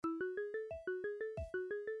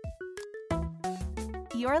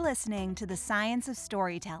You're listening to The Science of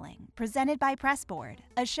Storytelling, presented by Pressboard,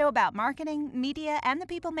 a show about marketing, media, and the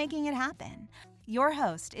people making it happen. Your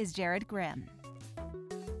host is Jared Grimm.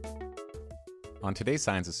 On today's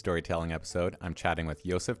Science of Storytelling episode, I'm chatting with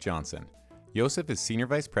Yosef Johnson. Yosef is Senior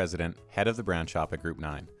Vice President, Head of the Brandshop at Group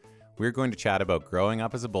 9. We're going to chat about growing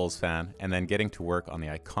up as a Bulls fan and then getting to work on the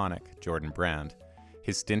iconic Jordan brand,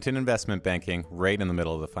 his stint in investment banking right in the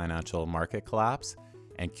middle of the financial market collapse,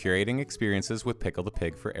 and curating experiences with Pickle the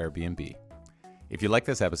Pig for Airbnb. If you like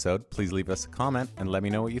this episode, please leave us a comment and let me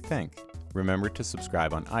know what you think. Remember to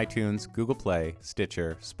subscribe on iTunes, Google Play,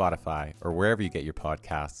 Stitcher, Spotify, or wherever you get your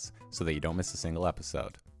podcasts so that you don't miss a single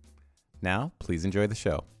episode. Now, please enjoy the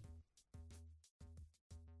show.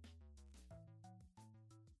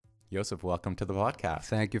 Yosef, welcome to the podcast.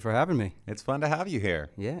 Thank you for having me. It's fun to have you here.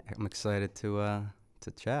 Yeah, I'm excited to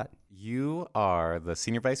chat. You are the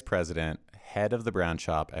Senior Vice President, Head of the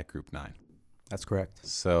Brandshop at Group 9. That's correct.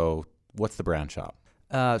 So what's the Brandshop?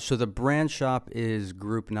 So the Brandshop is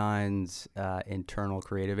Group 9's internal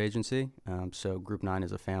creative agency. So Group 9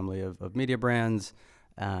 is a family of media brands,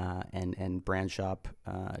 and Brandshop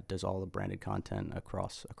does all the branded content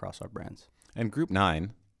across our brands. And Group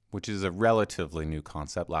 9, which is a relatively new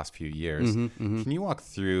concept, last few years, can you walk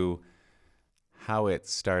through how it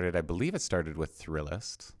started? I believe it started with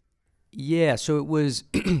Thrillist. Yeah, so it was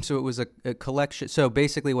a collection. So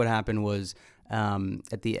basically what happened was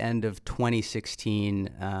at the end of 2016,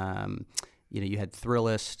 you had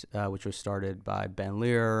Thrillist, which was started by Ben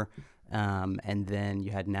Lear, and then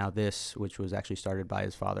you had Now This, which was actually started by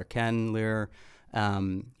his father, Ken Lear.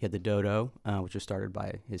 You had the Dodo, which was started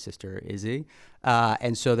by his sister, Izzy.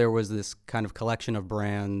 And so there was this kind of collection of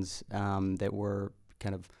brands that were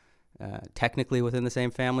kind of technically within the same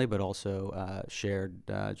family, but also shared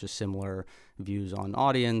just similar views on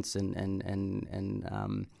audience, and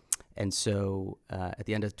so at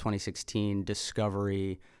the end of 2016,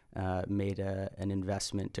 Discovery made an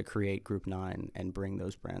investment to create Group 9 and bring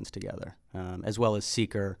those brands together, as well as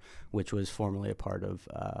Seeker, which was formerly a part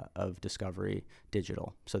of Discovery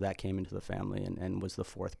Digital. So that came into the family and was the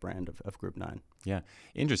fourth brand of Group 9. Yeah,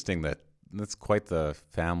 interesting that's quite the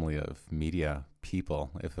family of media people.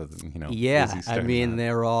 Yeah, I mean,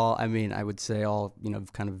 they're all, I would say all,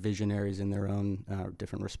 kind of visionaries in their own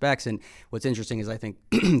different respects. And what's interesting is I think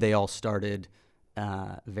they all started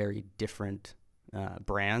very different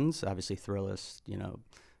brands. Obviously, Thrillist,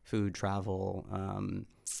 food, travel,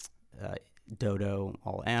 Dodo,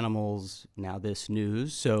 all animals, Now This,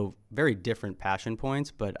 news. So very different passion points,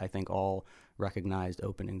 but I think all recognized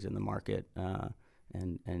openings in the market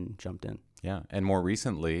and jumped in. Yeah, and more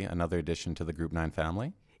recently, another addition to the Group 9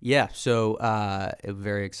 family. Yeah, so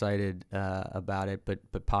very excited about it.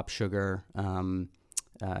 But Pop Sugar, kind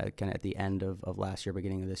of at the end of last year,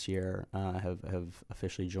 beginning of this year, have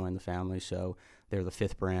officially joined the family. So they're the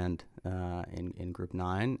fifth brand in Group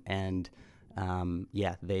 9, and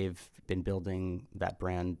they've been building that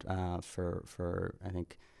brand for I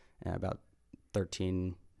think about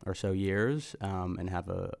 13 or so years, and have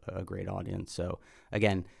a great audience. So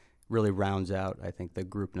again, really rounds out, I think, the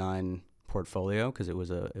Group 9 portfolio, because it was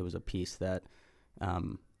a piece that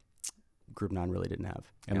Group 9 really didn't have.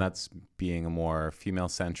 And that's being a more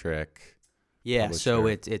female-centric publisher. So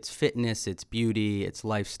it's fitness, it's beauty, it's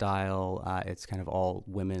lifestyle, it's kind of all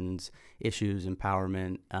women's issues,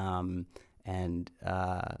 empowerment,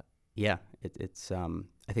 it's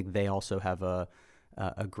I think they also have a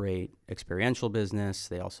great experiential business.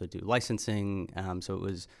 They also do licensing. So it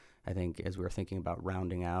was, I think, as we were thinking about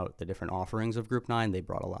rounding out the different offerings of Group 9, they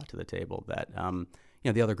brought a lot to the table that,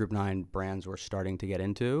 the other Group 9 brands were starting to get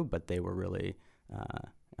into, but they were really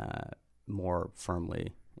more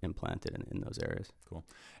firmly implanted in those areas. Cool.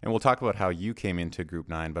 And we'll talk about how you came into Group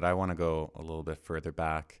 9, but I want to go a little bit further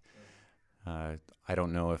back. I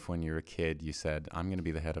don't know if when you were a kid you said, I'm going to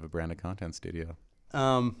be the head of a branded content studio.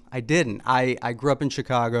 I didn't. I grew up in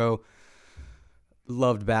Chicago,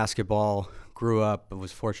 loved basketball,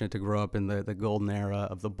 was fortunate to grow up in the golden era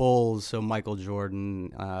of the Bulls. So Michael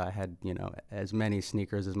Jordan had, as many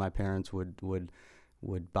sneakers as my parents would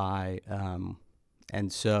buy.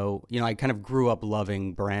 And so, I kind of grew up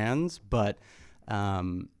loving brands, but I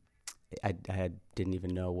didn't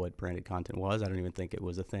even know what branded content was. I don't even think it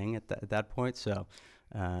was a thing at that point. So,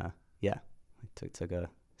 it took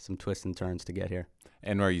some twists and turns to get here.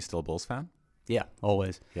 And are you still a Bulls fan? Yeah,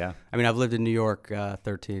 always. Yeah. I mean, I've lived in New York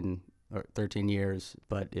 13 years,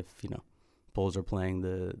 but if, Bulls are playing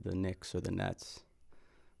the Knicks or the Nets,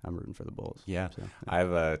 I'm rooting for the Bulls. Yeah. So, yeah. I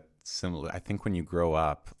have a similar. I think when you grow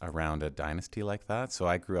up around a dynasty like that. So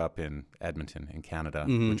I grew up in Edmonton in Canada,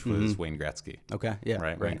 which was Wayne Gretzky. Okay, yeah,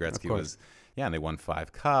 Right. Wayne Gretzky was, and they won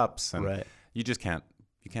 5 cups, and you just can't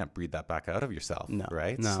breathe that back out of yourself,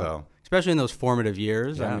 right? No. So especially in those formative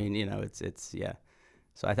years. I mean, it's yeah.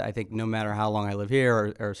 So I think no matter how long I live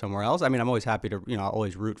here or somewhere else, I mean, I'm always happy to, I'll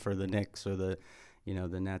always root for the Knicks or the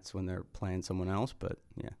Nets when they're playing someone else. But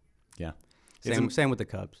yeah. Same with the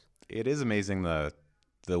Cubs. It is amazing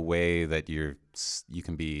the way that you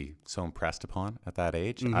can be so impressed upon at that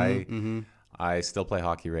age. I still play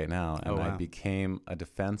hockey right now, and I became a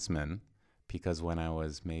defenseman because when I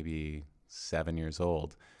was maybe 7 years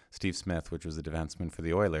old, Steve Smith, which was a defenseman for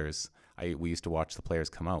the Oilers, we used to watch the players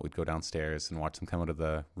come out. We'd go downstairs and watch them come out of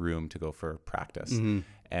the room to go for practice.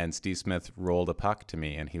 And Steve Smith rolled a puck to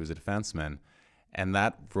me, and he was a defenseman. And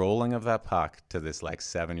that rolling of that puck to this like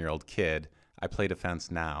 7-year-old kid, I play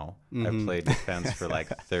defense now. I've played defense for like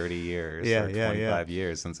 30 years or 25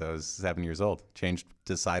 years since I was 7 years old.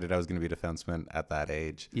 Decided I was going to be a defenseman at that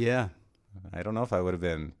age. Yeah. I don't know if I would have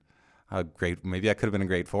been maybe I could have been a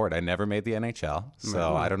great forward. I never made the NHL,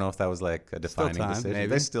 so I don't know if that was like a defining decision. Maybe.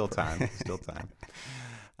 There's still time.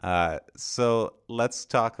 So let's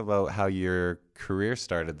talk about how your career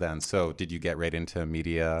started then. So did you get right into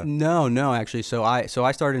media? No, actually. So I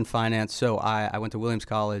started in finance. So I went to Williams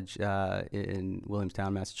College in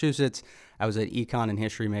Williamstown, Massachusetts. I was an econ and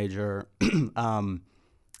history major.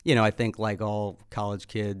 I think like all college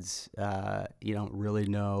kids, you don't really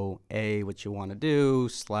know what you want to do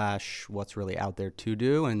 / what's really out there to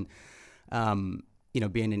do. And,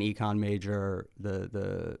 being an econ major,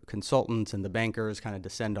 the consultants and the bankers kind of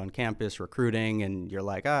descend on campus recruiting, and you're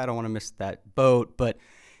like, I don't want to miss that boat. But,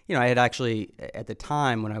 I had actually, at the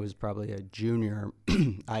time when I was probably a junior,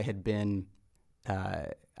 I had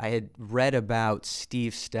read about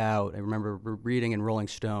Steve Stout. I remember reading in Rolling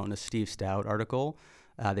Stone a Steve Stout article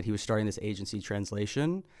that he was starting this agency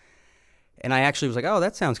Translation. And I actually was like, oh,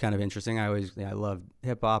 that sounds kind of interesting. I loved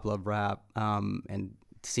hip hop, loved rap, and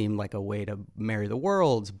seemed like a way to marry the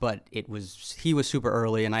worlds, but he was super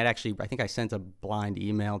early, and I think I sent a blind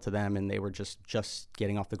email to them, and they were just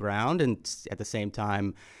getting off the ground. And at the same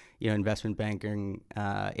time, investment banking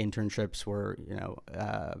internships were,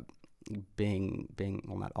 being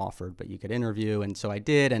well, not offered, but you could interview. And so I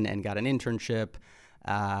did and got an internship.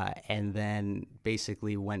 And then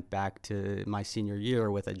basically went back to my senior year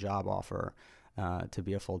with a job offer to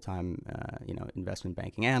be a full-time, investment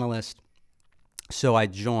banking analyst. So I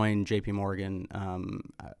joined J.P. Morgan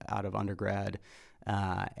out of undergrad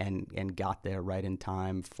and got there right in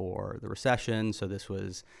time for the recession. So this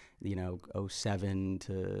was, 07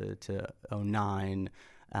 to 09.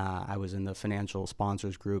 I was in the financial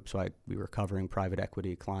sponsors group, so we were covering private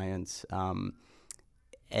equity clients,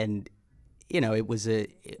 and I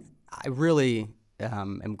really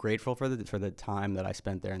am grateful for the time that I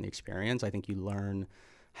spent there and the experience. I think you learn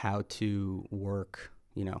how to work,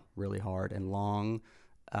 really hard and long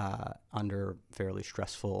under fairly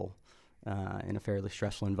stressful, in a fairly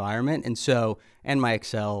stressful environment. And my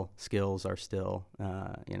Excel skills are still,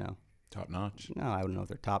 top notch. No, I don't know if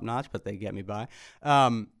they're top notch, but they get me by.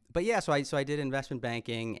 But yeah, so I did investment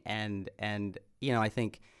banking, and I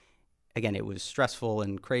think, again, it was stressful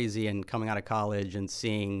and crazy, and coming out of college and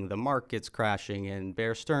seeing the markets crashing and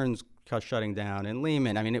Bear Stearns shutting down and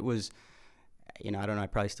Lehman. I mean, it was, I don't know, I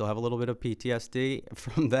probably still have a little bit of PTSD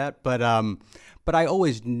from that, but I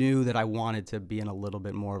always knew that I wanted to be in a little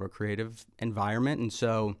bit more of a creative environment. And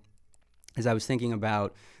so as I was thinking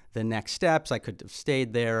about the next steps, I could have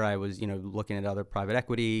stayed there. I was, looking at other private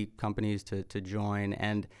equity companies to join,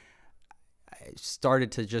 and I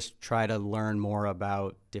started to just try to learn more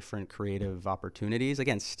about different creative opportunities.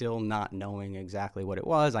 Again, still not knowing exactly what it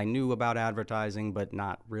was. I knew about advertising, but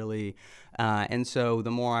not really. And so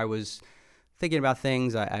the more I was thinking about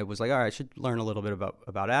things, I was like, all right, I should learn a little bit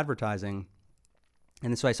about advertising.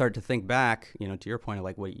 And so I started to think back, to your point of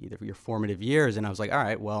like your formative years. And I was like, all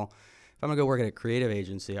right, well, if I'm gonna go work at a creative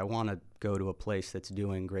agency, I want to go to a place that's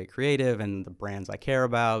doing great creative and the brands I care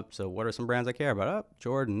about. So what are some brands I care about? Oh,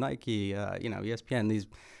 Jordan, Nike, ESPN, these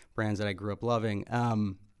brands that I grew up loving.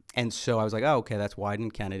 And so I was like, oh, okay, that's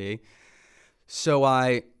Wieden Kennedy. So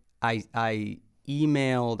I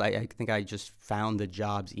emailed, I think I just found the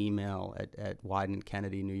jobs email at Wieden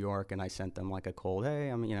Kennedy, New York, and I sent them like a cold,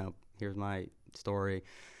 hey, here's my story.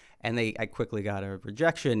 And I quickly got a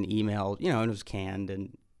rejection email, and it was canned,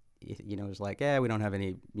 and it was like, we don't have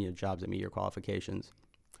any jobs that meet your qualifications.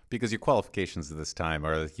 Because your qualifications at this time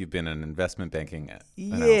are that you've been in investment banking analysis.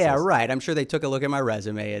 Yeah, right. I'm sure they took a look at my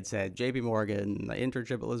resume. It said J.P. Morgan,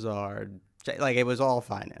 internship at Lazard, like it was all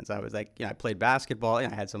finance. I was like, I played basketball.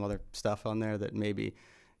 I had some other stuff on there that maybe,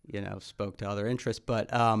 spoke to other interests. But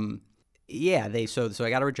so I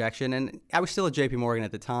got a rejection, and I was still at J.P. Morgan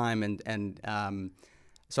at the time, and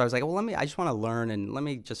so I was like, well, I just want to learn, and let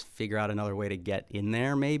me just figure out another way to get in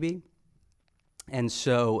there, maybe. And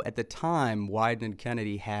so at the time, Wieden &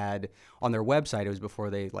 Kennedy had on their website, it was before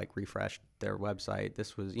they like refreshed their website.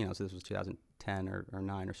 This was, so this was 2010 or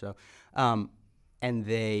 9 or so. And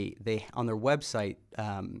they on their website,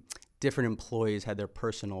 different employees had their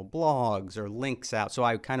personal blogs or links out. So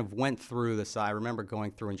I kind of went through the site. I remember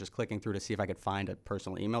going through and just clicking through to see if I could find a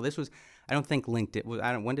personal email. This was, I don't think LinkedIn was,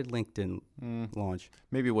 when did LinkedIn launch?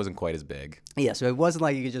 Maybe it wasn't quite as big. Yeah, so it wasn't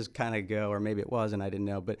like you could just kind of go, or maybe it was and I didn't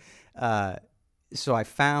know. But so I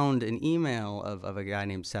found an email of a guy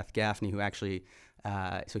named Seth Gaffney who actually,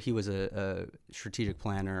 so he was a strategic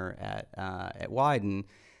planner at Wieden.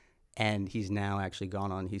 And he's now actually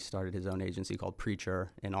gone on. He started his own agency called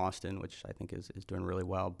Preacher in Austin, which I think is doing really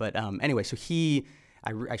well. But anyway, so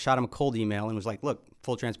I shot him a cold email and was like, look,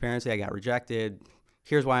 full transparency, I got rejected.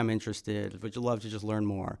 Here's why I'm interested. Would you love to just learn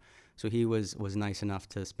more? So he was nice enough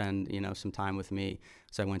to spend some time with me.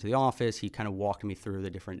 So I went to the office. He kind of walked me through the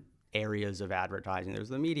different areas of advertising. There's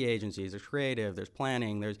the media agencies, there's creative, there's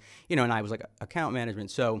planning, there's and I was like account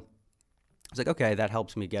management. So I was like, okay, that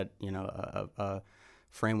helps me get a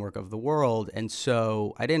framework of the world. And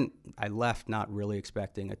so I left not really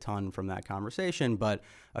expecting a ton from that conversation, but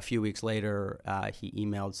a few weeks later, he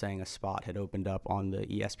emailed saying a spot had opened up on the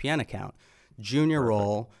ESPN account. Junior Perfect.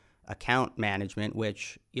 Role, account management,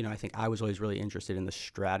 which, I think I was always really interested in the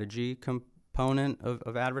strategy component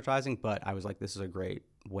of advertising, but I was like, this is a great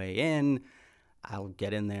way in. I'll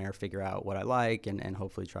get in there, figure out what I like, and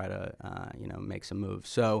hopefully try to, make some moves.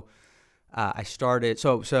 So I started,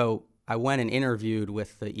 so I went and interviewed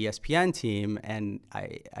with the ESPN team, and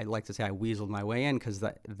I like to say I weaseled my way in because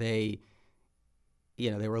they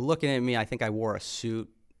were looking at me. I think I wore a suit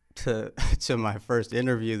to my first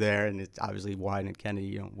interview there, and it's obviously Wieden & Kennedy.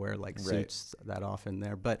 You don't wear like suits that often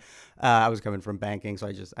there. But I was coming from banking, so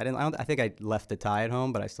I think I left the tie at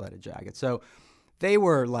home, but I still had a jacket. So they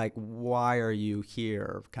were like, "Why are you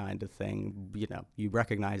here?" kind of thing. You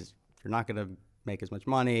recognize you're not going to make as much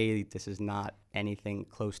money. This is not anything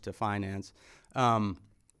close to finance. And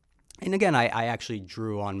again, I actually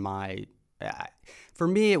drew on for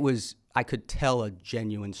me, it was, I could tell a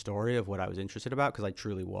genuine story of what I was interested about because I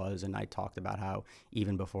truly was. And I talked about how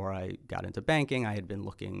even before I got into banking, I had been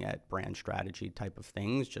looking at brand strategy type of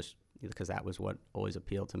things just because that was what always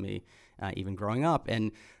appealed to me, even growing up.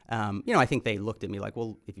 And, I think they looked at me like,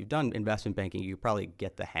 well, if you've done investment banking, you probably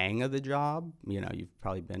get the hang of the job. You've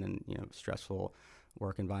probably been in, stressful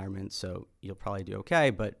work environments, so you'll probably do okay.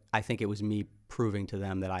 But I think it was me proving to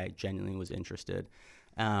them that I genuinely was interested.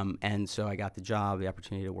 And so I got the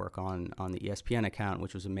opportunity to work on the ESPN account,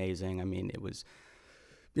 which was amazing. I mean, it was,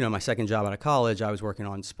 my second job out of college. I was working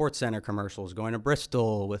on SportsCenter commercials, going to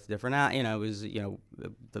Bristol with different, it was, the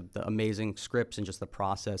amazing scripts and just the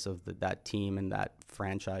process of that team and that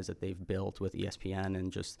franchise that they've built with ESPN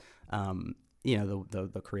and just,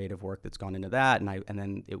 the creative work that's gone into that. And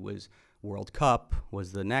then it was World Cup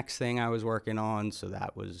was the next thing I was working on. So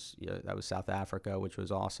that was South Africa, which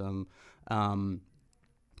was awesome.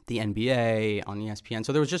 The NBA on ESPN.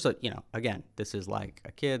 So there was just again, this is like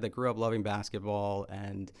a kid that grew up loving basketball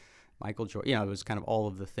and Michael Jordan, it was kind of all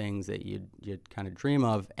of the things that you'd kind of dream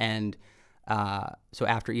of. And so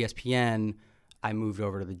after ESPN, I moved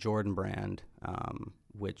over to the Jordan brand,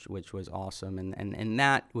 which was awesome. And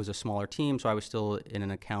that was a smaller team. So I was still in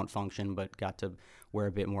an account function, but got to wear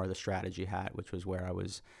a bit more of the strategy hat, which was where I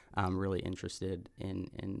was really interested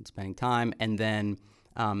in spending time. And then,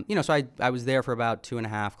 so I was there for about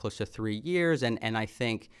 2.5, close to 3 years. And I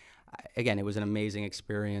think, again, it was an amazing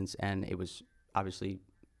experience. And it was obviously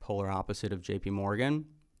polar opposite of JP Morgan.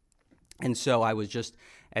 And so I was just,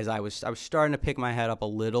 as I was starting to pick my head up a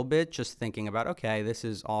little bit, just thinking about, okay, this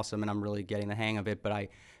is awesome and I'm really getting the hang of it, but I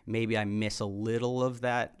miss a little of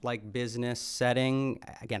that like business setting.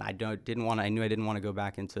 Again, I knew I didn't want to go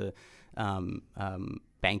back into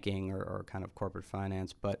banking or kind of corporate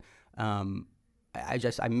finance, but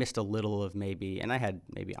I missed a little of and I had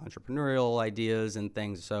maybe entrepreneurial ideas and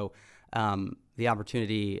things. So the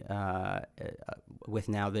opportunity with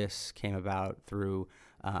Now This came about through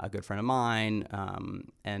a good friend of mine,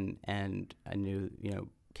 and I knew,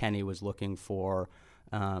 Kenny was looking for,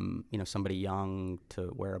 somebody young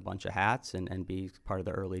to wear a bunch of hats and be part of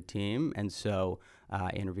the early team. And so I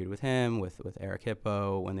interviewed with him, with Eric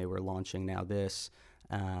Hippo when they were launching Now This,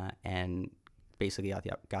 and basically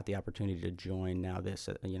got the opportunity to join Now This,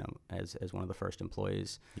 as one of the first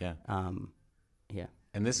employees. Yeah. Yeah.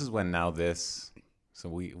 And this is when Now This, so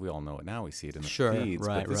we all know it now, we see it in the Sure, feeds,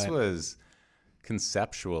 right, but this right. was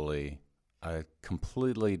conceptually a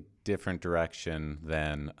completely different direction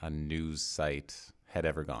than a news site had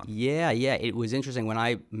ever gone. Yeah. It was interesting. When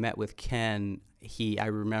I met with Ken, I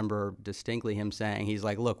remember distinctly him saying, he's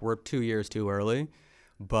like, look, we're 2 years too early,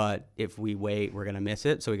 but if we wait, we're going to miss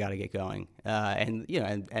it. So we got to get going.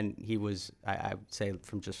 And he was, I would say,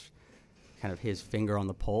 from just kind of his finger on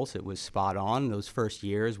the pulse, it was spot on. Those first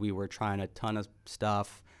years, we were trying a ton of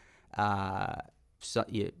stuff. So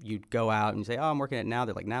you'd go out and say, oh, I'm working at Now.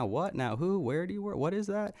 They're like, now what? Now who? Where do you work? What is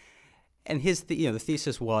that? And his, the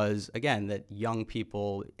thesis was, again, that young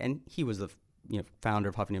people, and he was the founder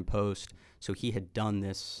of Huffington Post, so he had done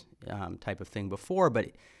this type of thing before,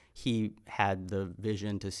 but he had the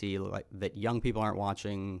vision to see that young people aren't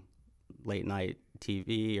watching late night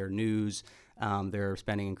TV or news. They're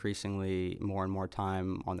spending increasingly more and more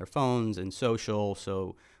time on their phones and social,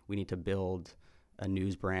 so we need to build a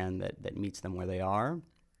news brand that meets them where they are.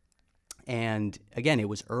 And again, it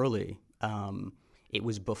was early. It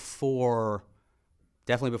was definitely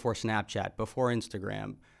before Snapchat, before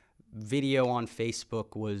Instagram. Video on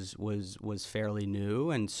Facebook was fairly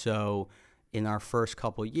new, and so in our first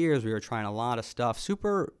couple of years, we were trying a lot of stuff,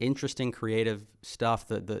 super interesting, creative stuff.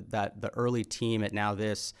 The early team at Now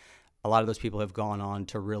This, a lot of those people have gone on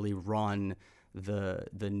to really run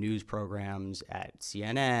the news programs at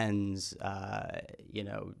CNN's,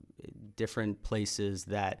 different places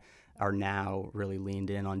that are now really leaned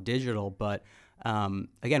in on digital. But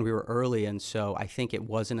again, we were early, and so I think it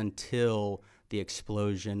wasn't until the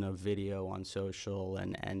explosion of video on social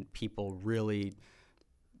and people really,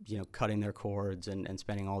 cutting their cords and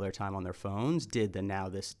spending all their time on their phones did the Now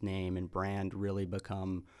This name and brand really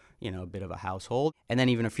become, a bit of a household. And then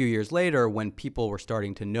even a few years later, when people were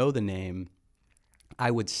starting to know the name, I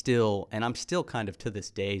would still, and I'm still kind of to this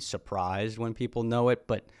day surprised when people know it,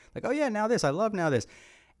 but like, oh yeah, Now This, I love Now This.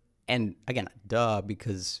 And again,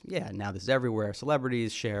 because Now This is everywhere.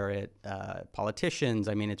 Celebrities share it, politicians.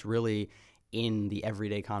 I mean, it's really in the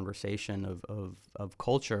everyday conversation of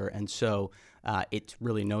culture. And so it's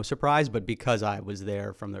really no surprise, but because I was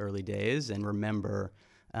there from the early days and remember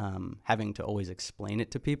having to always explain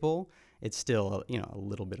it to people, it's still, a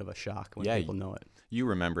little bit of a shock when people know it. You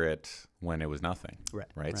remember it when it was nothing,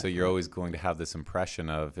 right? So you're always going to have this impression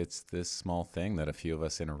of it's this small thing that a few of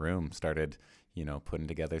us in a room started, putting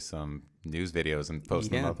together some news videos and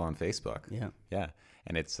posting them up on Facebook. Yeah.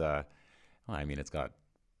 And it's, it's got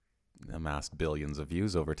amassed billions of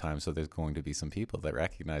views over time, so there's going to be some people that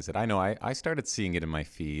recognize it. I know I started seeing it in my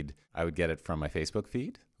feed. I would get it from my Facebook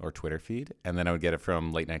feed or Twitter feed, and then I would get it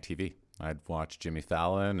from late night TV. I'd watch Jimmy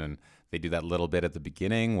Fallon, and they do that little bit at the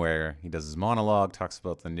beginning where he does his monologue, talks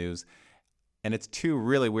about the news. And it's two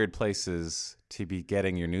really weird places to be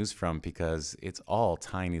getting your news from because it's all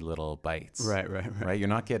tiny little bites. Right? You're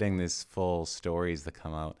not getting these full stories that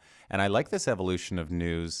come out. And I like this evolution of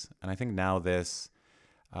news, and I think Now This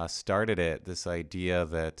started it, this idea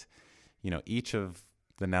that, each of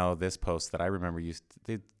the Now This posts that I remember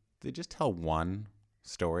they just tell one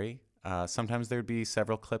story. Sometimes there'd be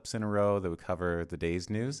several clips in a row that would cover the day's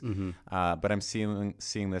news. Mm-hmm. But I'm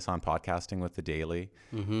seeing this on podcasting with The Daily,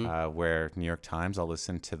 where New York Times, I'll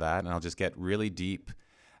listen to that and I'll just get really deep.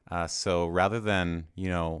 So rather than,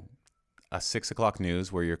 a 6 o'clock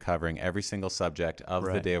news where you're covering every single subject of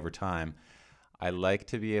the day over time, I like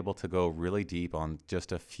to be able to go really deep on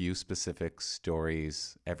just a few specific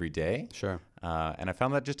stories every day. Sure. And I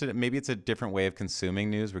found that maybe it's a different way of consuming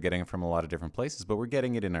news. We're getting it from a lot of different places, but we're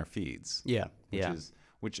getting it in our feeds. Yeah.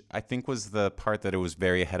 Which I think was the part that it was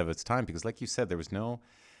very ahead of its time because like you said, there was no,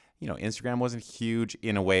 Instagram wasn't huge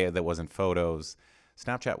in a way that wasn't photos.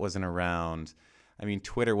 Snapchat wasn't around. I mean,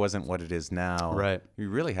 Twitter wasn't what it is now. Right. We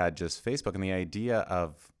really had just Facebook and the idea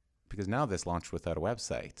of, because Now This launched without a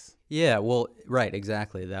website. Yeah, well, right,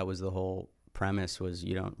 exactly. That was the whole premise was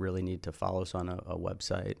you don't really need to follow us on a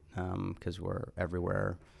website because we're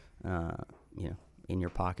everywhere, in your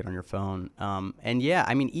pocket on your phone. And yeah,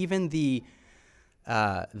 I mean, even the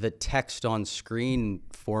text on screen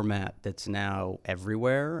format that's now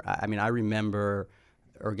everywhere. I mean, I remember,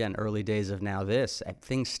 again, early days of Now This,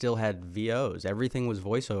 things still had VOs. Everything was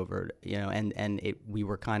voiceovered, and we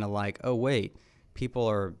were kind of like, oh, wait, people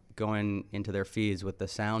are going into their feeds with the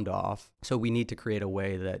sound off. So we need to create a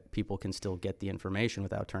way that people can still get the information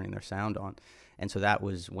without turning their sound on. And so that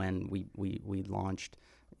was when we launched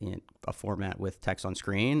a format with text on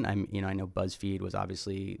screen. I know BuzzFeed was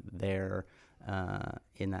obviously there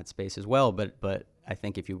in that space as well, but I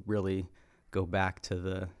think if you really go back to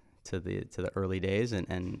the early days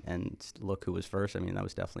and look who was first. I mean, that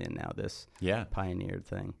was definitely a Now This pioneered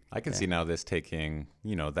thing. I can see Now This taking,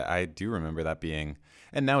 that I do remember that being,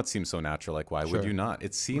 and now it seems so natural. Like, why would you not?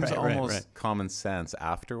 It seems almost common sense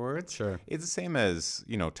afterwards. Sure. It's the same as,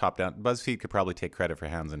 top down. BuzzFeed could probably take credit for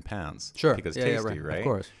Hands and Pans. Sure. Because tasty, right? Of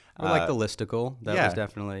course. Or like the listicle. That was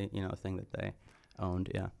definitely, a thing that they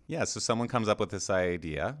owned. Yeah. Yeah. So someone comes up with this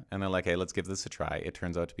idea and they're like, hey, let's give this a try. It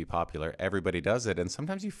turns out to be popular. Everybody does it. And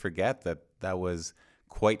sometimes you forget that was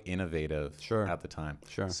quite innovative at the time.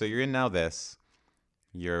 Sure. So you're in Now This.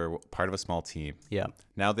 You're part of a small team. Yeah.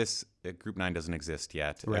 Now this Group 9 doesn't exist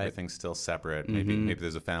yet. Right. Everything's still separate. Maybe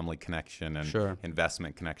there's a family connection and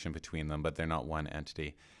investment connection between them, but they're not one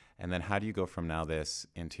entity. And then how do you go from Now This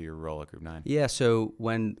into your role at Group 9? Yeah. So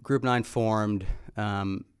when Group 9 formed,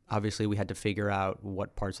 obviously we had to figure out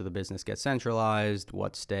what parts of the business get centralized,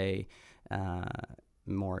 what stay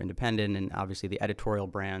more independent, and obviously the editorial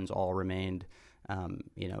brands all remained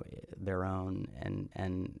their own,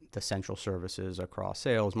 and the central services across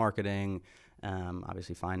sales, marketing,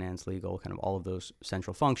 obviously finance, legal, kind of all of those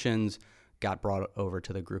central functions got brought over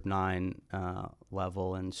to the Group 9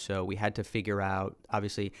 level. And so we had to figure out,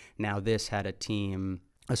 obviously Now This had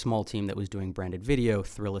a small team that was doing branded video.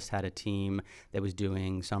 Thrillist had a team that was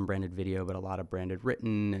doing some branded video, but a lot of branded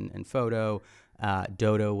written and photo.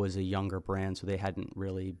 Dodo was a younger brand, so they hadn't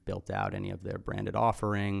really built out any of their branded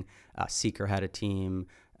offering. Seeker had a team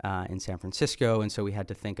in San Francisco, and so we had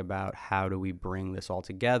to think about how do we bring this all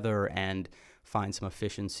together and find some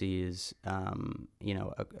efficiencies,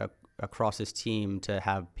 across this team to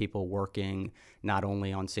have people working not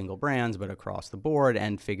only on single brands but across the board,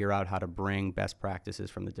 and figure out how to bring best practices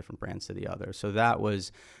from the different brands to the others. So that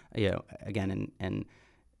was, again, and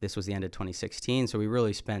this was the end of 2016. So we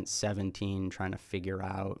really spent 17 trying to figure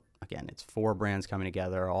out, again, it's 4 brands coming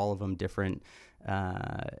together, all of them different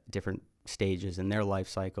stages in their life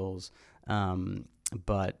cycles.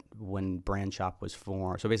 But when Brandshop was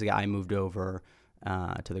formed, so basically I moved over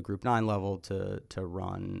to the Group 9 level to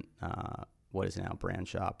run what is now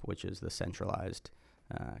Brandshop, which is the centralized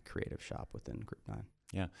creative shop within Group 9.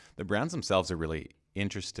 Yeah, the brands themselves are really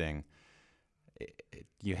interesting.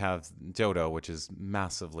 You have Dodo, which is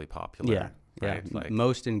massively popular. Right? Like,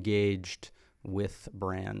 most engaged with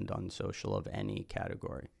brand on social of any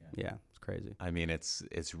category. Yeah, it's crazy. I mean, it's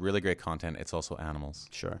really great content. It's also animals.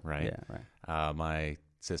 Sure. Right? Yeah, right. My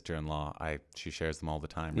sister-in-law, she shares them all the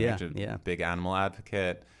time. Right? Yeah. Big animal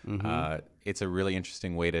advocate. It's a really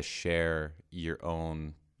interesting way to share your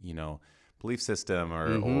own, belief system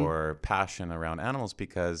or passion around animals,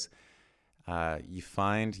 because you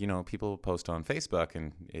find, people post on Facebook,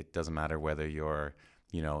 and it doesn't matter whether you're,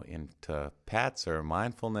 into pets or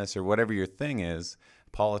mindfulness or whatever your thing is,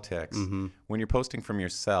 politics. When you're posting from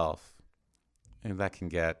yourself, and that can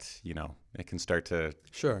get, it can start to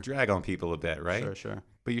drag on people a bit, right? Sure.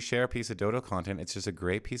 But you share a piece of Dodo content. It's just a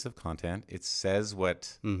great piece of content. It says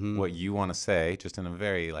what you want to say, just in a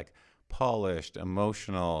very polished,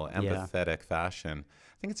 emotional, empathetic fashion.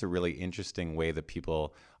 I think it's a really interesting way that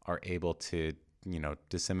people are able to,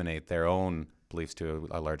 disseminate their own beliefs to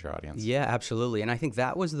a larger audience. Yeah, absolutely. And I think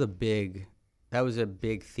that was a big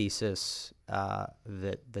thesis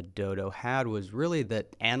that Dodo had, was really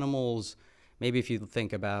that animals, maybe if you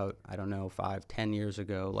think about, 5-10 years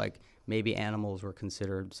ago, maybe animals were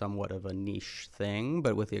considered somewhat of a niche thing,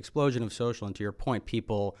 but with the explosion of social, and to your point,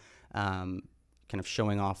 people kind of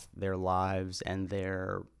showing off their lives and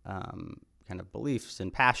their kind of beliefs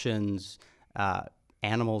and passions,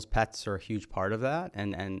 animals, pets are a huge part of that.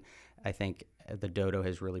 And I think the Dodo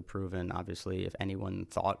has really proven, obviously, if anyone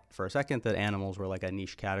thought for a second that animals were like a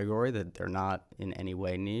niche category, that they're not in any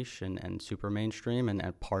way niche and super mainstream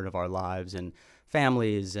and part of our lives and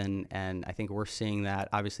families. And I think we're seeing that,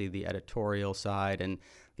 obviously, the editorial side and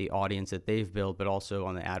the audience that they've built, but also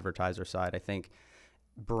on the advertiser side. I think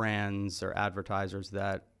brands or advertisers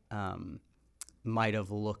that might have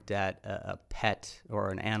looked at a pet or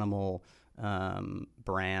an animal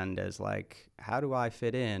brand as how do I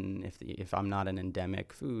fit in if I'm not an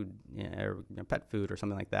endemic food or pet food or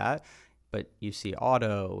something like that, but you see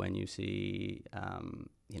auto and you see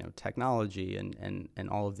technology and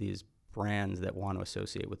all of these brands that want to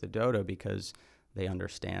associate with the Dodo because they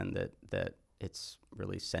understand that it's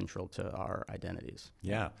really central to our identities.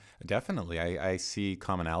 Yeah, definitely. I see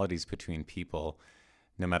commonalities between people.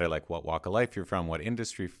 No matter what walk of life you're from, what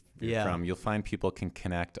industry you're from, you'll find people can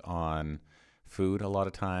connect on food a lot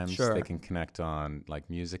of times. Sure. They can connect on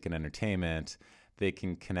music and entertainment. They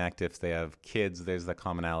can connect if they have kids, there's the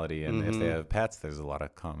commonality. And if they have pets, there's a lot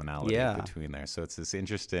of commonality between there. So it's this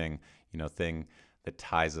interesting, thing that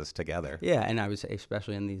ties us together. Yeah, and I would say,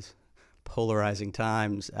 especially in these polarizing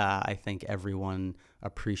times, I think everyone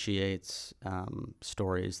appreciates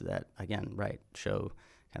stories that, again, show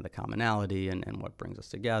kind of the commonality and what brings us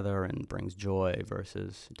together and brings joy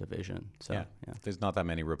versus division. So yeah. There's not that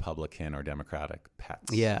many Republican or Democratic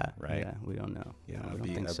pets. Yeah, right. Yeah, we don't know. Yeah, no, we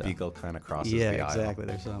don't think so. Beagle kind of crosses the aisle. Yeah, exactly.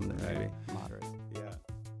 There's some that may be moderate. Yeah.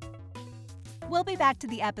 We'll be back to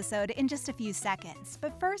the episode in just a few seconds,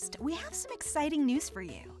 but first, we have some exciting news for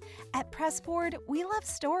you. At Pressboard, we love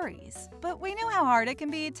stories, but we know how hard it can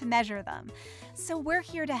be to measure them. So we're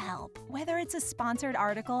here to help, whether it's a sponsored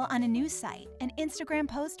article on a news site, an Instagram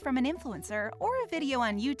post from an influencer, or a video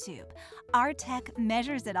on YouTube. Our tech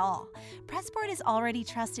measures it all. Pressboard is already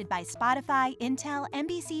trusted by Spotify, Intel,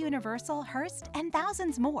 NBC Universal, Hearst, and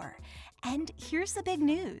thousands more. And here's the big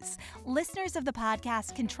news. Listeners of the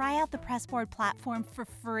podcast can try out the Pressboard platform for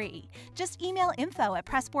free. Just email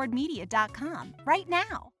info@pressboardmedia.com right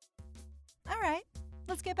now. All right,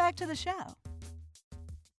 let's get back to the show.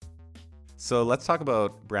 So let's talk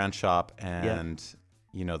about Brandshop and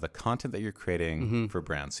the content that you're creating for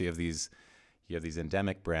brands. So you have these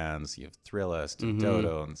endemic brands. You have Thrillist, and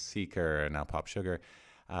Dodo, and Seeker, and now Pop Sugar.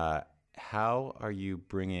 How are you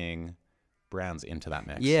bringing brands into that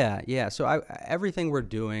mix? Yeah. So everything we're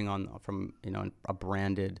doing from a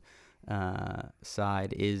branded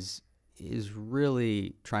side is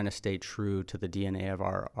really trying to stay true to the DNA of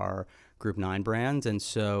our Group 9 brands. And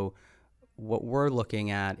so what we're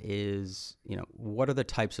looking at is, what are the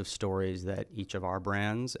types of stories that each of our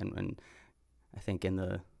brands, and I think in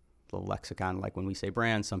the lexicon, like when we say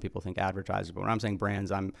brands, some people think advertisers, but when I'm saying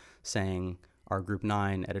brands, I'm saying our Group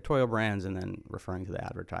 9 editorial brands and then referring to the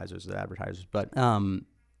advertisers. But,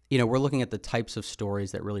 we're looking at the types of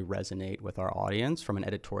stories that really resonate with our audience from an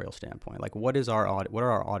editorial standpoint. Like what are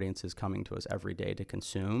our audiences coming to us every day to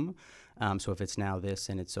consume? So if it's now this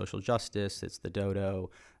and it's social justice, it's the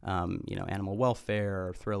Dodo, animal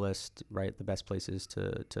welfare, Thrillist, right? The best places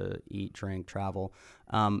to eat, drink, travel.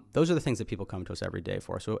 Those are the things that people come to us every day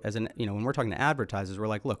for. So when we're talking to advertisers, we're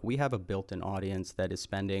like, look, we have a built-in audience that is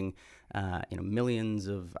spending, millions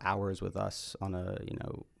of hours with us on a,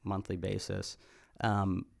 monthly basis.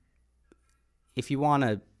 If you want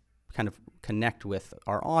to kind of connect with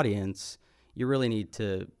our audience, you really need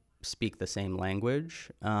to speak the same language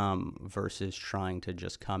versus trying to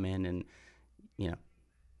just come in and,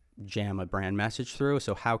 jam a brand message through.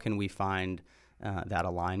 So how can we find that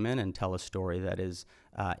alignment and tell a story that is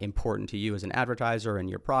important to you as an advertiser and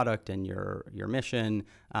your product and your mission,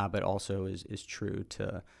 but also is true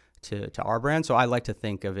to our brand? So I like to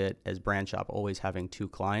think of it as Brandshop always having two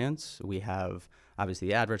clients. We have obviously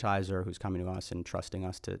the advertiser who's coming to us and trusting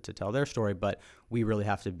us to tell their story, but we really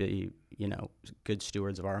have to be, good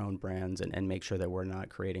stewards of our own brands and make sure that we're not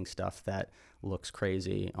creating stuff that looks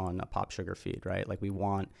crazy on a Pop Sugar feed, right? Like we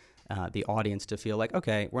want the audience to feel like,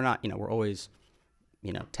 okay, we're not, we're always,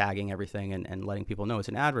 tagging everything and letting people know it's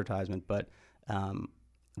an advertisement, but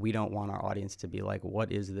we don't want our audience to be like,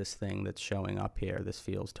 what is this thing that's showing up here? This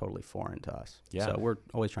feels totally foreign to us. Yeah. So we're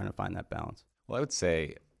always trying to find that balance. Well, I would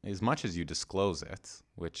say as much as you disclose it,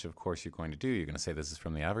 which of course you're going to do, you're going to say this is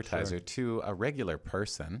from the advertiser, to a regular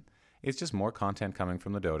person, it's just more content coming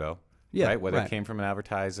from the Dodo, right? Whether it came from an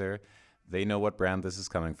advertiser, they know what brand this is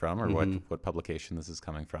coming from or what publication this is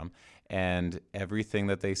coming from. And everything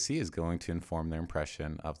that they see is going to inform their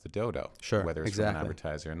impression of the Dodo, whether it's from an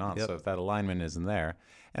advertiser or not. So if that alignment isn't there,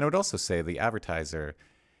 and I would also say the advertiser,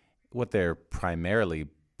 what they're primarily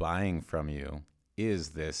buying from you is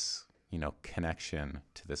this connection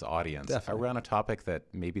to this audience around a topic that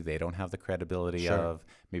maybe they don't have the credibility of,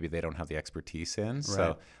 maybe they don't have the expertise in. Right.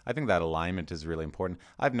 So I think that alignment is really important.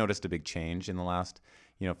 I've noticed a big change in the last,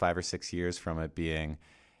 5 or 6 years from it being,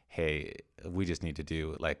 hey, we just need to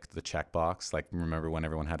do like the checkbox. Like remember when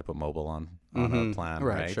everyone had to put mobile on a plan,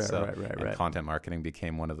 right? And content marketing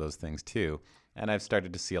became one of those things too. And I've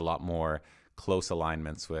started to see a lot more close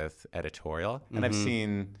alignments with editorial. And I've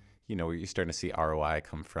seen you're starting to see ROI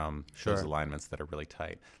come from those alignments that are really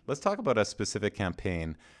tight. Let's talk about a specific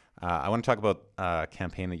campaign. I want to talk about a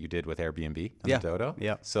campaign that you did with Airbnb and the Dodo.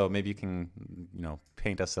 Yeah. So maybe you can,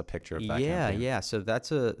 paint us a picture of that campaign. Yeah. So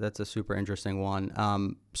that's a super interesting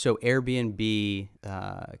one. So Airbnb,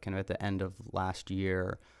 kind of at the end of last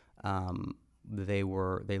year, they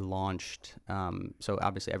launched. So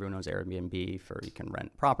obviously everyone knows Airbnb you can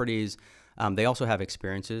rent properties. They also have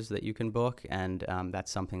experiences that you can book, and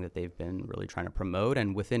that's something that they've been really trying to promote.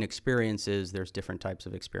 And within experiences, there's different types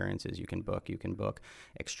of experiences you can book. You can book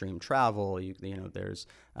extreme travel. There's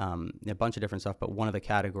a bunch of different stuff. But one of the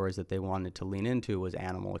categories that they wanted to lean into was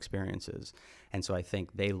animal experiences. And so I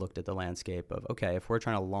think they looked at the landscape of, okay, if we're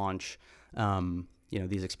trying to launch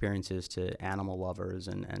these experiences to animal lovers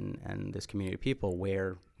and this community of people,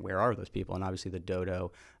 where are those people? And obviously the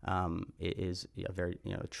Dodo is a very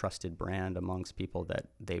trusted brand amongst people that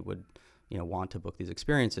they would want to book these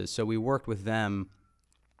experiences. So we worked with them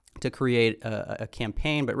to create a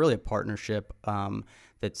campaign, but really a partnership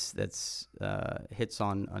that's hits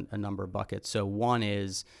on a number of buckets. So one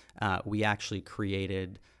is we actually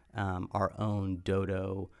created our own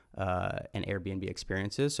Dodo and Airbnb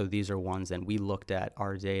experiences. So these are ones that we looked at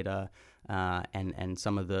our data and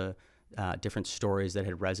some of the different stories that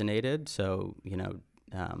had resonated. So,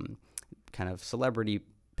 kind of celebrity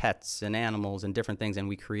pets and animals and different things. And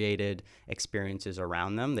we created experiences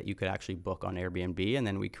around them that you could actually book on Airbnb. And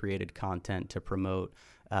then we created content to promote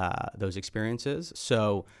those experiences.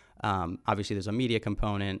 So obviously there's a media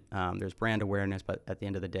component, there's brand awareness, but at the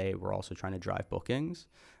end of the day, we're also trying to drive bookings.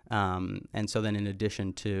 And so then in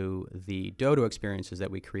addition to the Dodo experiences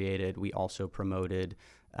that we created, we also promoted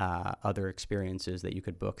other experiences that you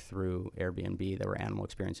could book through Airbnb that were animal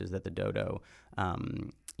experiences that the Dodo,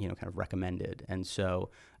 kind of recommended. And so,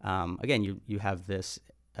 again, you have this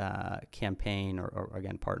campaign or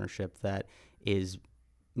again, partnership that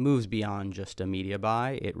moves beyond just a media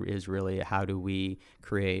buy. It is really how do we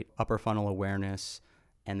create upper funnel awareness,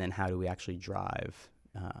 and then how do we actually drive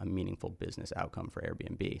a meaningful business outcome for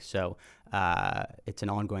Airbnb. So it's an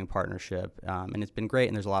ongoing partnership, and it's been great.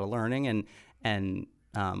 And there's a lot of learning and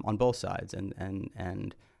on both sides,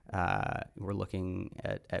 and we're looking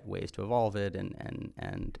at ways to evolve it,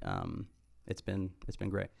 and it's been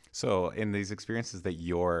great. So in these experiences that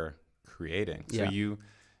you're creating, so you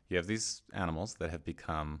have these animals that have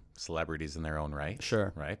become celebrities in their own right.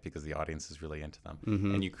 Sure. Right? Because the audience is really into them.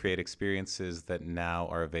 Mm-hmm. And you create experiences that now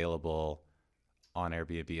are available on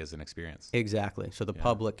Airbnb as an experience. Exactly. So the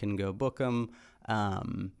public can go book them.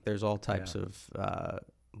 There's all types of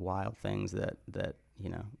wild things that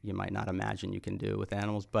you might not imagine you can do with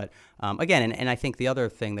animals. But again, and I think the other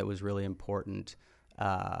thing that was really important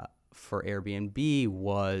for Airbnb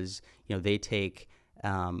was, they take,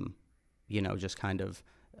 just kind of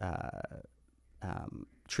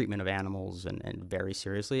treatment of animals and very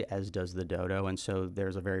seriously, as does the Dodo. And so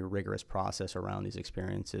there's a very rigorous process around these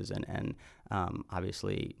experiences, and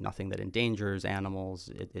obviously nothing that endangers animals.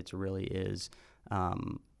 It really is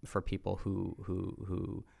for people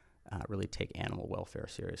who really take animal welfare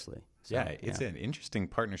seriously. So, it's an interesting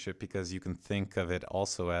partnership, because you can think of it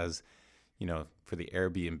also as, for the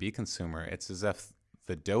Airbnb consumer, it's as if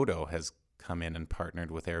the Dodo has come in and partnered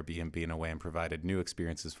with Airbnb in a way and provided new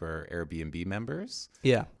experiences for Airbnb members.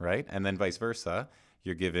 Yeah. Right? And then vice versa,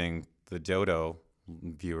 you're giving the Dodo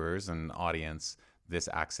viewers and audience this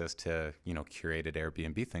access to, curated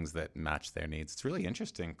Airbnb things that match their needs. It's a really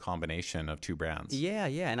interesting combination of two brands. Yeah.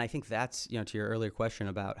 And I think that's, to your earlier question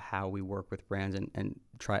about how we work with brands and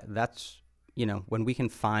try, that's, when we can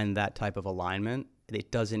find that type of alignment, it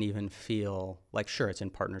doesn't even feel like, sure, it's in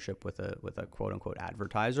partnership with a quote unquote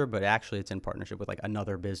advertiser, but actually it's in partnership with like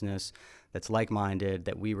another business that's like-minded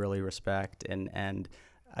that we really respect. And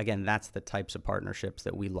again, that's the types of partnerships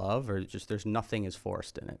that we love, or just there's nothing is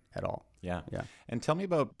forced in it at all. Yeah. And tell me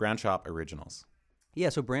about Brandshop Originals. Yeah.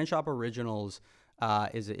 So Brandshop Originals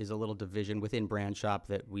is a little division within Brandshop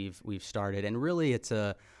that we've started. And really it's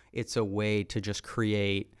a way to just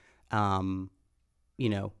create,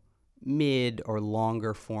 mid or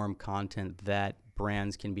longer form content that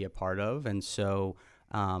brands can be a part of. And so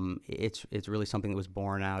it's really something that was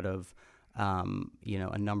born out of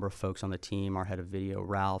a number of folks on the team, our head of video,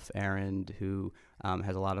 Ralph Arend, who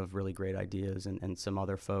has a lot of really great ideas, and some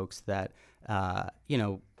other folks that,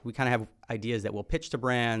 we kind of have ideas that we'll pitch to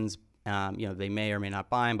brands. They may or may not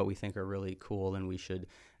buy them, but we think are really cool, and we should,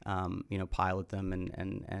 pilot them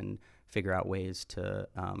and figure out ways to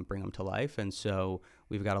bring them to life. And so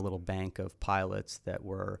we've got a little bank of pilots that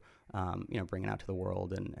we're, bringing out to the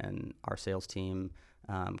world, and our sales team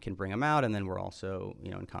can bring them out. And then we're also,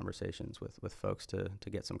 in conversations with folks to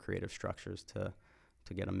get some creative structures to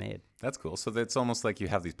get them made. That's cool. So it's almost like you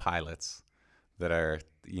have these pilots that are,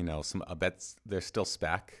 I bet they're still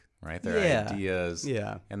spec, right? They're ideas.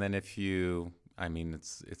 Yeah. And then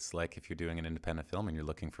it's like if you're doing an independent film and you're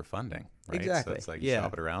looking for funding, right? Exactly. So it's like you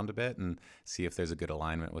shop it around a bit and see if there's a good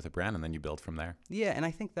alignment with a brand, and then you build from there. Yeah, and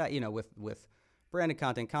I think that, with branded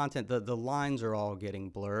content, the lines are all getting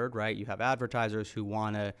blurred, right? You have advertisers who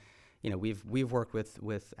want to, we've worked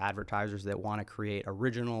with advertisers that want to create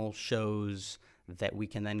original shows that we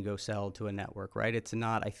can then go sell to a network, right? It's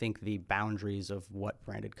not, I think the boundaries of what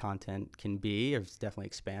branded content can be have definitely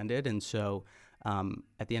expanded. And so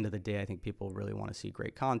at the end of the day, I think people really want to see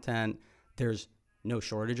great content. There's no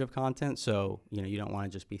shortage of content. So, you don't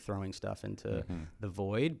want to just be throwing stuff into the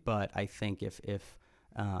void. But I think if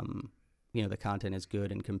the content is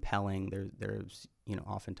good and compelling, there's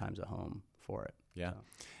oftentimes a home for it. Yeah. So.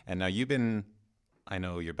 And now I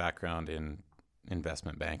know your background in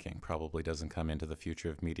investment banking probably doesn't come into the future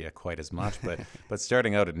of media quite as much, but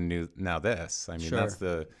starting out at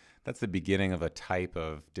Sure. that's the beginning of a type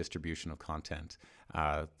of distribution of content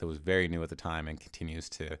that was very new at the time and continues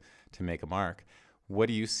to make a mark. What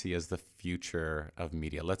do you see as the future of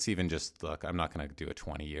media? Let's even just look, I'm not going to do a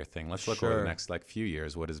 20-year thing. Let's look over the next few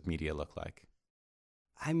years. What does media look like?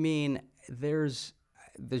 I mean, there's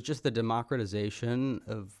just the democratization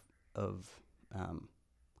of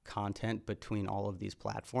content between all of these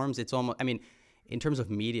platforms. It's almost, in terms of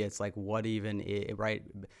media, it's like what even, right?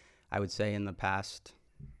 I would say in the past,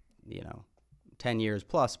 10 years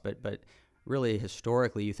plus, but really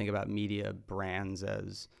historically, you think about media brands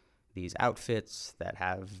as these outfits that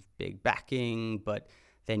have big backing, but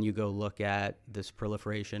then you go look at this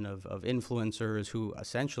proliferation of influencers who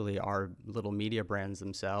essentially are little media brands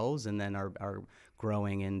themselves, and then are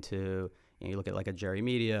growing into, you look at like a Jerry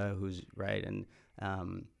Media, who's right, and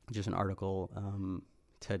just an article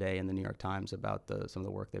today in the New York Times about some of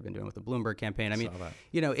the work they've been doing with the Bloomberg campaign.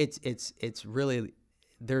 It's really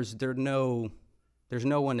there's no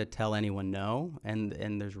one to tell anyone no,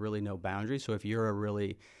 and there's really no boundaries. So if you're a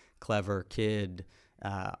really clever kid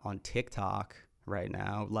on TikTok right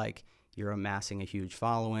now, like you're amassing a huge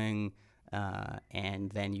following,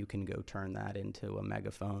 and then you can go turn that into a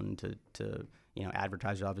megaphone to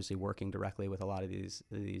advertisers obviously working directly with a lot of these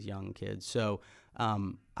young kids. So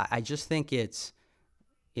I just think it's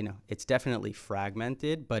definitely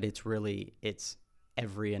fragmented, but it's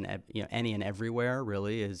every and any and everywhere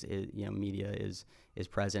really is media is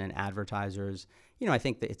present, and advertisers. I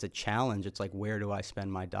think that it's a challenge. It's like, where do I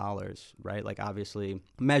spend my dollars, right? Like obviously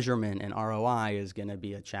measurement and ROI is going to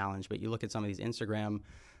be a challenge, but you look at some of these Instagram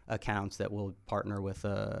accounts that will partner with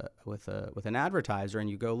an advertiser, and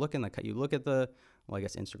you go look at the, well, I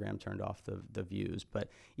guess Instagram turned off the views, but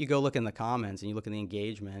you go look in the comments and you look at the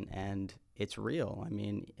engagement, and it's real.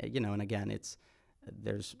 And again,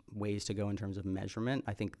 there's ways to go in terms of measurement.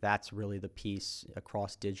 I think that's really the piece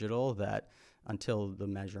across digital that until the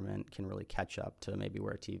measurement can really catch up to maybe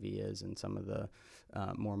where TV is and some of the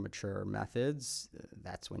more mature methods,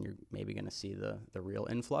 that's when you're maybe going to see the real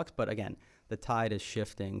influx. But again, the tide is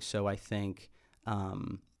shifting. So I think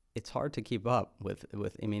it's hard to keep up with,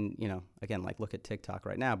 again, like look at TikTok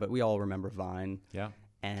right now, but we all remember Vine. Yeah.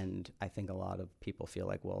 And I think a lot of people feel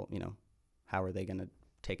like, well, how are they going to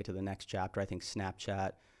take it to the next chapter? I think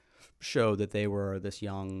Snapchat showed that they were this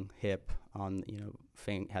young, hip,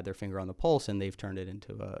 had their finger on the pulse, and they've turned it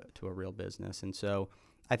into a real business. And so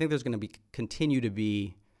I think there's going to continue to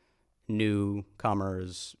be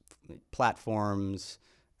newcomers, platforms,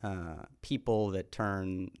 people that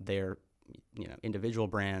turn their individual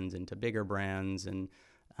brands into bigger brands, and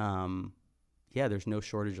there's no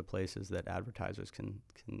shortage of places that advertisers can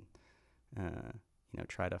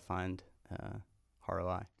try to find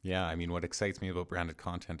ROI. Yeah, what excites me about branded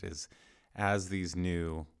content is as these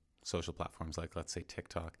new social platforms, like let's say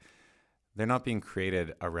TikTok, they're not being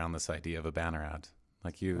created around this idea of a banner ad.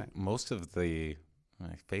 Most of the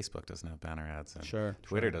Facebook doesn't have banner ads, and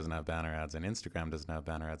Twitter doesn't have banner ads, and Instagram doesn't have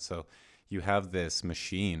banner ads. So you have this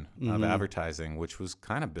machine of advertising, which was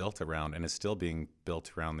kind of built around and is still being built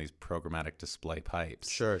around these programmatic display pipes.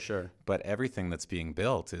 Sure. But everything that's being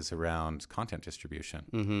built is around content distribution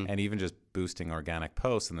and even just boosting organic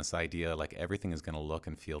posts, and this idea like everything is going to look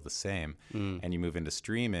and feel the same. And you move into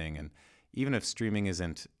streaming, and even if streaming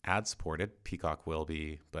isn't ad supported, Peacock will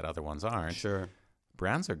be, but other ones aren't. Sure.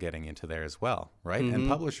 Brands are getting into there as well, right? And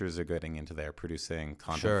publishers are getting into there, producing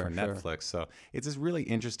content for Netflix. So it's this really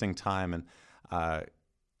interesting time. And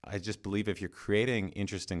I just believe if you're creating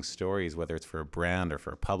interesting stories, whether it's for a brand or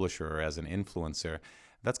for a publisher or as an influencer,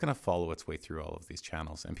 that's going to follow its way through all of these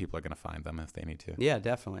channels, and people are going to find them if they need to. Yeah,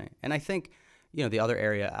 definitely. And I think, the other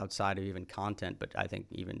area outside of even content, but I think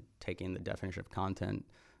even taking the definition of content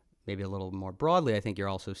maybe a little more broadly, I think you're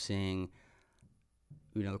also seeing,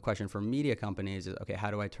 the question for media companies is, okay,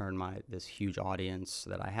 how do I turn this huge audience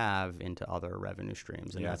that I have into other revenue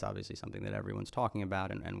streams? And that's obviously something that everyone's talking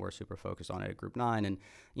about, and we're super focused on it at Group 9. And,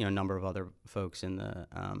 a number of other folks in the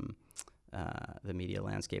media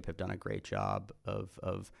landscape have done a great job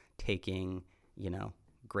of taking,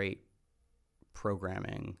 great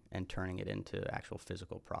programming and turning it into actual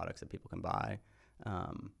physical products that people can buy.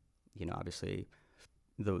 Obviously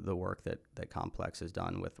the work that Complex has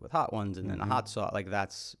done with Hot Ones and then a hot sauce, like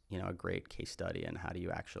that's, a great case study in how do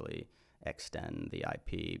you actually extend the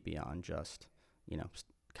IP beyond just,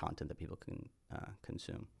 content that people can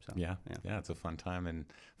consume. So yeah, it's a fun time in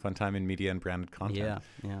media and branded content.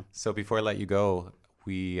 Yeah. So before I let you go,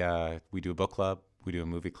 we do a book club, we do a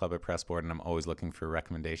movie club at Pressboard, and I'm always looking for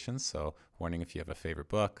recommendations. So wondering if you have a favorite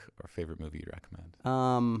book or favorite movie you'd recommend.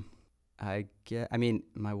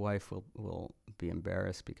 My wife will be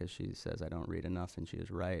embarrassed because she says I don't read enough, and she is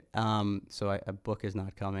right. So a book is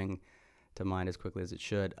not coming to mind as quickly as it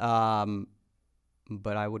should.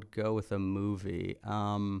 But I would go with a movie.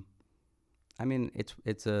 It's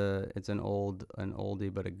an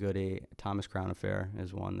oldie but a goodie. Thomas Crown Affair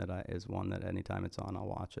is one that anytime it's on, I'll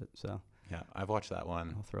watch it. So yeah, I've watched that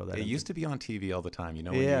one. I'll throw that. It used to be on TV all the time. When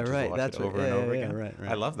yeah, you just right. watch That's it over and over again. Right.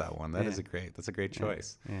 I love that one. That's a great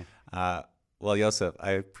choice. Yeah. Well, Yosef,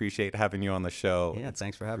 I appreciate having you on the show. Yeah,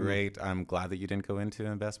 thanks for having me. Great. I'm glad that you didn't go into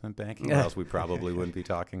investment banking, or else we probably wouldn't be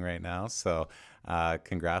talking right now. So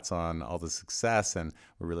congrats on all the success, and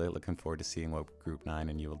we're really looking forward to seeing what Group 9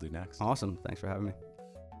 and you will do next. Awesome. Thanks for having me.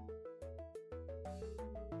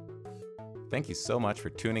 Thank you so much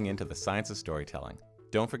for tuning into The Science of Storytelling.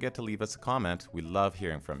 Don't forget to leave us a comment. We love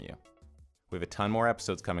hearing from you. We have a ton more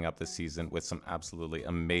episodes coming up this season with some absolutely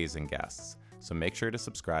amazing guests. So make sure to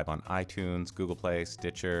subscribe on iTunes, Google Play,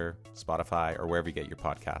 Stitcher, Spotify, or wherever you get your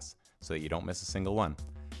podcasts so that you don't miss a single one.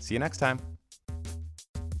 See you next time.